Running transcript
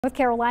North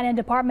Carolina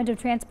Department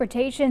of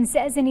Transportation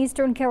says an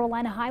Eastern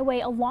Carolina highway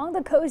along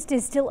the coast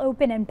is still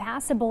open and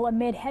passable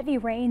amid heavy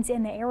rains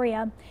in the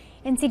area.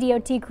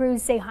 NCDOT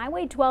crews say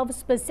Highway 12,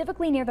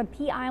 specifically near the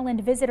Pea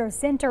Island Visitor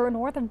Center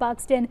north of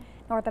Buxton,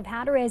 north of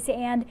Hatteras,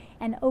 and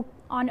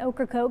on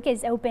Ocracoke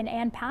is open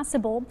and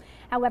passable.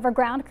 However,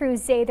 ground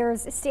crews say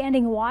there's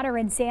standing water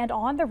and sand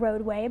on the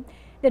roadway.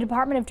 The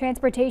Department of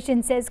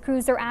Transportation says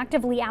crews are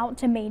actively out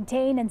to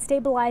maintain and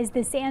stabilize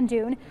the sand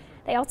dune.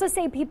 They also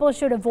say people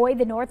should avoid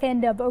the north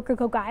end of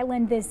Ocracoke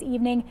Island this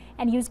evening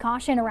and use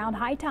caution around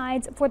high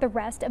tides for the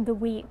rest of the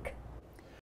week.